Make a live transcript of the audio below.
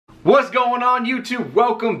What's going on, YouTube?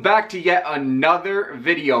 Welcome back to yet another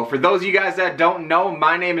video. For those of you guys that don't know,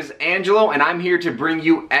 my name is Angelo and I'm here to bring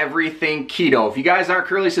you everything keto. If you guys aren't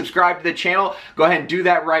currently subscribed to the channel, go ahead and do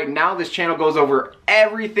that right now. This channel goes over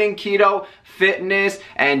everything keto, fitness,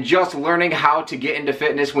 and just learning how to get into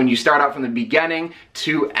fitness when you start out from the beginning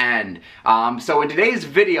to end. So in today's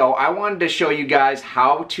video, I wanted to show you guys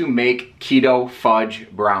how to make keto fudge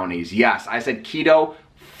brownies. Yes, I said keto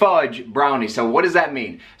fudge brownies. So what does that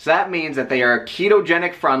mean? So that means that they are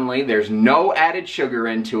ketogenic friendly. There's no added sugar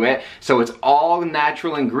into it. So it's all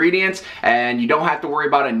natural ingredients and you don't have to worry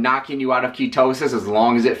about it knocking you out of ketosis as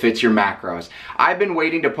long as it fits your macros. I've been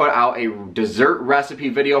waiting to put out a dessert recipe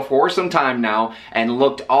video for some time now and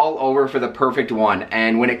looked all over for the perfect one.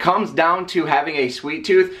 And when it comes down to having a sweet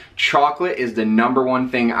tooth, chocolate is the #1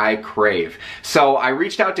 thing I crave. So I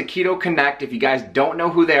reached out to Keto Connect. If you guys don't know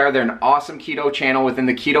who they are, they're an awesome keto channel within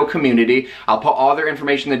the keto community. I'll put all their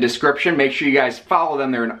information in the description. Make sure you guys follow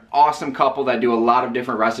them. They're an awesome couple that do a lot of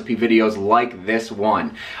different recipe videos like this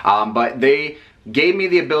one. But they gave me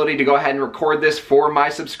the ability to go ahead and record this for my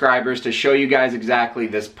subscribers to show you guys exactly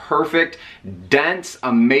this perfect, dense,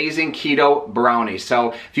 amazing keto brownie.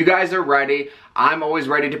 So if you guys are ready, I'm always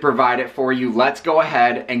ready to provide it for you. Let's go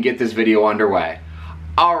ahead and get this video underway.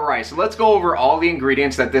 Alright, so let's go over all the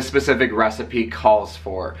ingredients that this specific recipe calls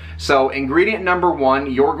for. So ingredient number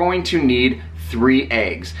 1, you're going to need 3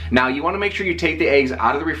 eggs. Now you want to make sure you take the eggs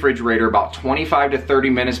out of the refrigerator about 25 to 30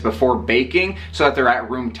 minutes before baking so that they're at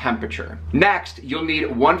room temperature. Next, you'll need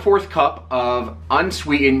 1/4 cup of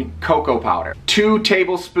unsweetened cocoa powder, 2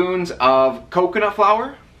 tablespoons of coconut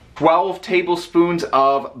flour, 12 tablespoons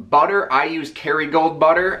of butter. I use Kerrygold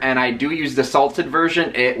butter and I do use the salted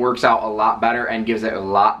version. It works out a lot better and gives it a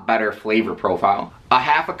lot better flavor profile.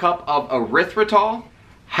 1/2 cup of erythritol,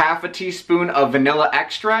 1/2 teaspoon of vanilla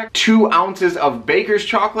extract, 2 ounces of baker's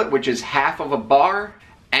chocolate, which is 1/2 bar,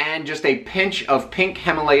 and just a pinch of pink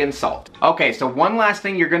Himalayan salt. Okay, so one last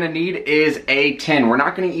thing you're gonna need is a tin. We're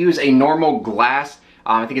not gonna use a normal glass.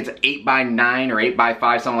 I think it's 8x9 or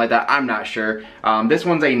 8x5, something like that. I'm not sure. This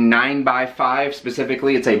one's a 9x5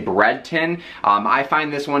 specifically. It's a bread tin. I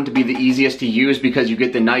find this one to be the easiest to use because you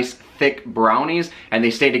get the nice thick brownies and they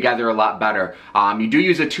stay together a lot better. You do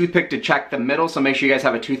use a toothpick to check the middle, so make sure you guys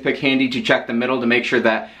have a toothpick handy to check the middle to make sure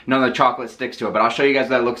that none of the chocolate sticks to it. But I'll show you guys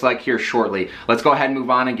what that looks like here shortly. Let's go ahead and move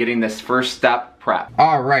on and getting this first step prep.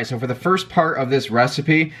 Alright, so for the first part of this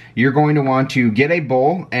recipe, you're going to want to get a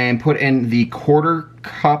bowl and put in the 1/4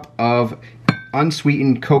 cup of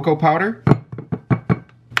unsweetened cocoa powder,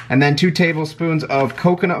 and then 2 tablespoons of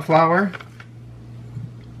coconut flour,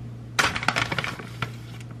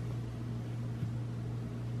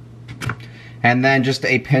 and then just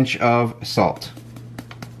a pinch of salt.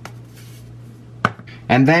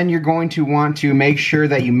 And then you're going to want to make sure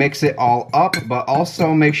that you mix it all up, but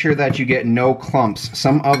also make sure that you get no clumps.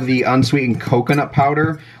 Some of the unsweetened coconut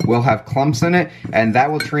powder will have clumps in it, and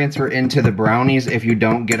that will transfer into the brownies if you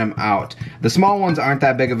don't get them out. The small ones aren't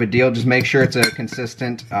that big of a deal. Just make sure it's a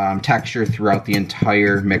consistent texture throughout the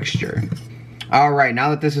entire mixture. Alright, now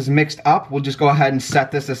that this is mixed up, we'll just go ahead and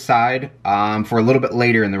set this aside for a little bit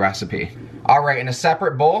later in the recipe. Alright, in a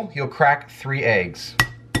separate bowl, you'll crack 3 eggs.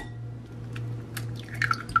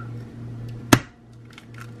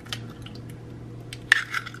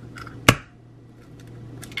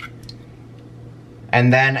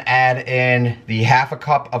 And then add in the 1/2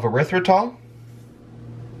 cup of erythritol,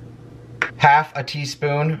 1/2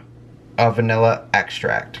 teaspoon of vanilla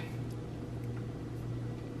extract.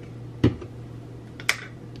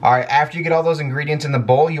 Alright, after you get all those ingredients in the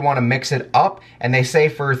bowl, you want to mix it up, and they say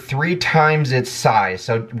for 3 times its size.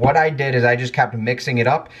 So what I did is I just kept mixing it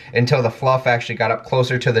up until the fluff actually got up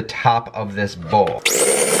closer to the top of this bowl.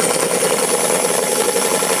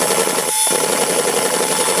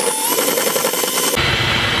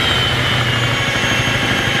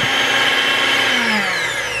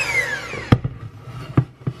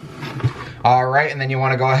 Alright, and then you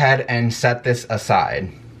want to go ahead and set this aside.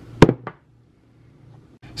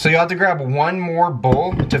 So you'll have to grab one more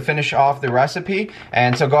bowl to finish off the recipe.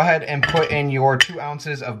 And so go ahead and put in your 2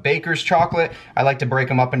 ounces of baker's chocolate. I like to break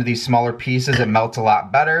them up into these smaller pieces. It melts a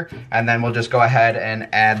lot better. And then we'll just go ahead and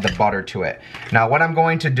add the butter to it. Now what I'm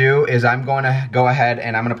going to do is I'm going to go ahead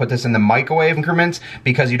and I'm going to put this in the microwave increments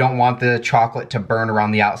because you don't want the chocolate to burn around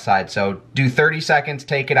the outside. So do 30 seconds,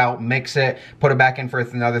 take it out, mix it, put it back in for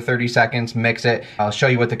another 30 seconds, mix it. I'll show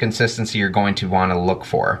you what the consistency you're going to want to look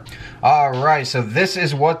for. Alright, so this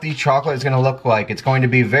is what the chocolate is going to look like. It's going to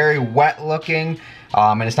be very wet looking.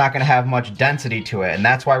 and it's not gonna have much density to it, and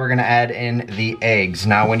that's why we're gonna add in the eggs.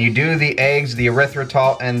 Now, when you do the eggs, the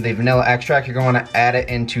erythritol, and the vanilla extract, you're gonna add it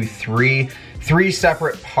into three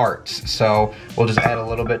separate parts. So we'll just add a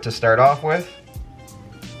little bit to start off with.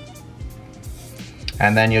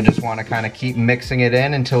 And then you'll just wanna kinda keep mixing it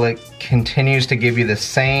in until it continues to give you the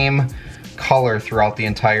same color throughout the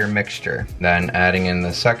entire mixture. Then adding in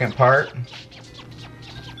the second part.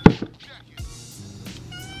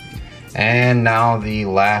 And now the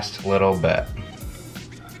last little bit.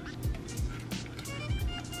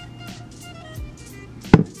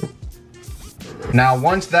 Now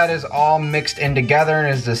once that is all mixed in together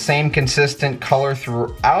and is the same consistent color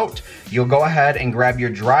throughout, you'll go ahead and grab your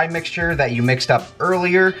dry mixture that you mixed up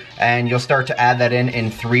earlier, and you'll start to add that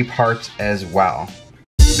in 3 parts as well.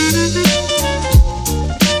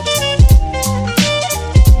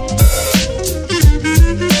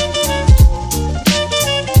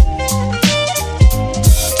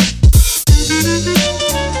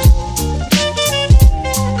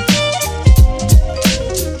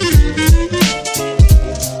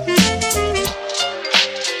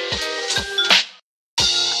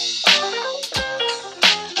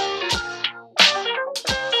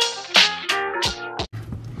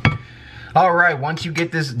 Alright, once you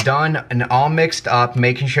get this done and all mixed up,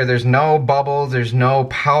 making sure there's no bubbles, there's no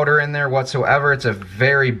powder in there whatsoever, it's a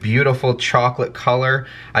very beautiful chocolate color.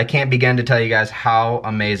 I can't begin to tell you guys how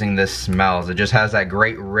amazing this smells. It just has that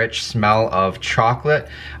great rich smell of chocolate.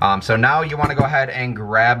 So now you want to go ahead and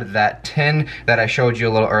grab that tin that I showed you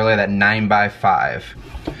a little earlier, that 9x5.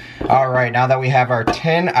 Alright, now that we have our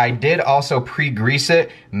tin, I did also pre-grease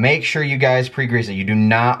it. Make sure you guys pre-grease it. You do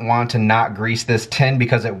not want to not grease this tin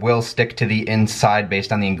because it will stick to the inside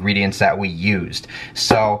based on the ingredients that we used.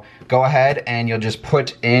 So go ahead and you'll just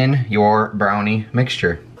put in your brownie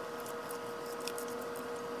mixture.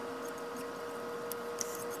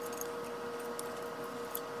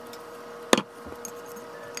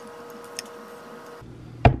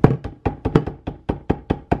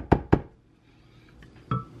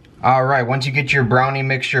 Alright, once you get your brownie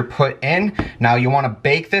mixture put in, now you want to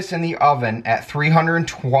bake this in the oven at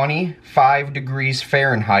 325 degrees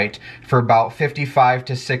Fahrenheit for about 55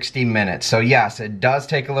 to 60 minutes. So yes, it does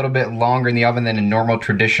take a little bit longer in the oven than a normal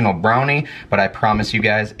traditional brownie, but I promise you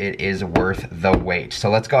guys it is worth the wait.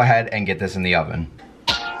 So let's go ahead and get this in the oven.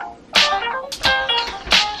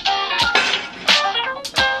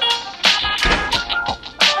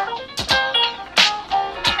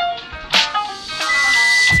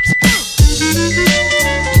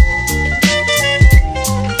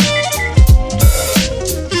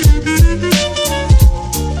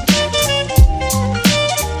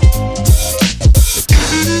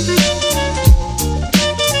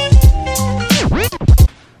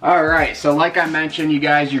 Alright, so like I mentioned, you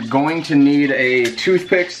guys, you're going to need a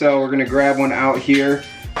toothpick, so we're going to grab one out here.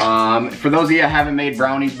 For those of you that haven't made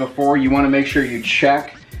brownies before, you want to make sure you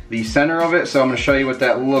check the center of it, so I'm going to show you what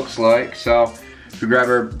that looks like. So if we grab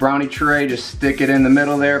our brownie tray, just stick it in the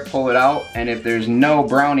middle there, pull it out, and if there's no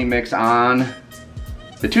brownie mix on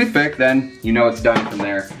the toothpick, then you know it's done from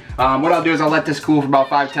there. What I'll do is I'll let this cool for about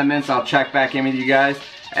 5-10 minutes, I'll check back in with you guys,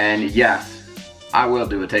 and yes, I will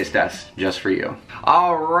do a taste test just for you.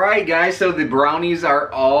 Alright guys, so the brownies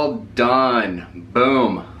are all done.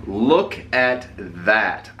 Boom. Look at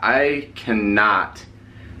that. I cannot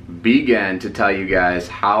begin to tell you guys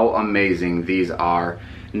how amazing these are.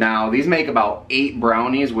 Now, these make about 8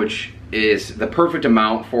 brownies, which is the perfect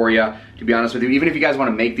amount for you, to be honest with you, even if you guys want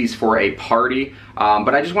to make these for a party.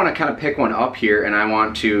 But I just want to kind of pick one up here, and I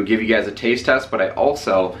want to give you guys a taste test, but I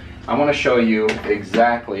want to show you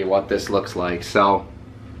exactly what this looks like. So,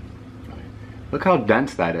 look how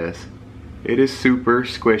dense that is. It is super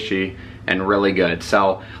squishy and really good.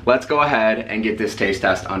 So let's go ahead and get this taste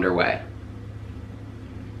test underway.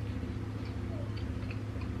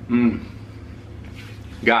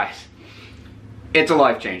 Guys, it's a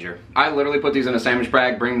life changer. I literally put these in a sandwich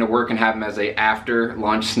bag, bring them to work, and have them as a after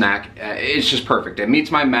lunch snack. It's just perfect. It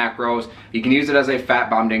meets my macros. You can use it as a fat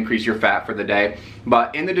bomb to increase your fat for the day.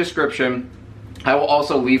 But in the description, I will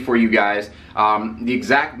also leave for you guys the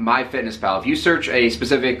exact MyFitnessPal. If you search a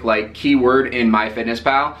specific keyword in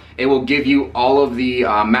MyFitnessPal, it will give you all of the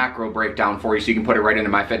macro breakdown for you, so you can put it right into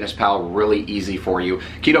MyFitnessPal really easy for you.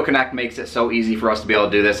 Keto Connect makes it so easy for us to be able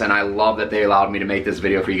to do this, and I love that they allowed me to make this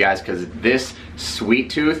video for you guys, because this sweet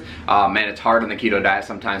tooth, man, it's hard on the keto diet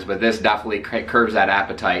sometimes, but this definitely curbs that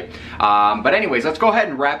appetite. But anyways, let's go ahead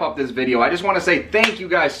and wrap up this video. I just want to say thank you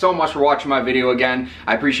guys so much for watching my video again.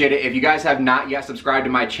 I appreciate it. If you guys have not yet subscribed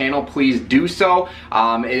to my channel, please do do so.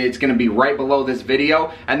 It's going to be right below this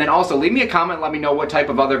video. And then also leave me a comment, let me know what type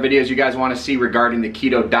of other videos you guys want to see regarding the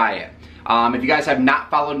keto diet. If you guys have not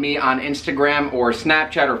followed me on Instagram or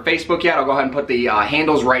Snapchat or Facebook yet, I'll go ahead and put the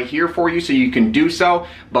handles right here for you so you can do so.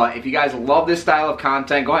 But if you guys love this style of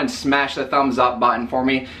content, go ahead and smash the thumbs up button for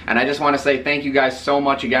me. And I just want to say thank you guys so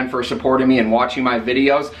much again for supporting me and watching my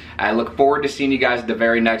videos. I look forward to seeing you guys at the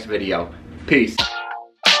very next video. Peace.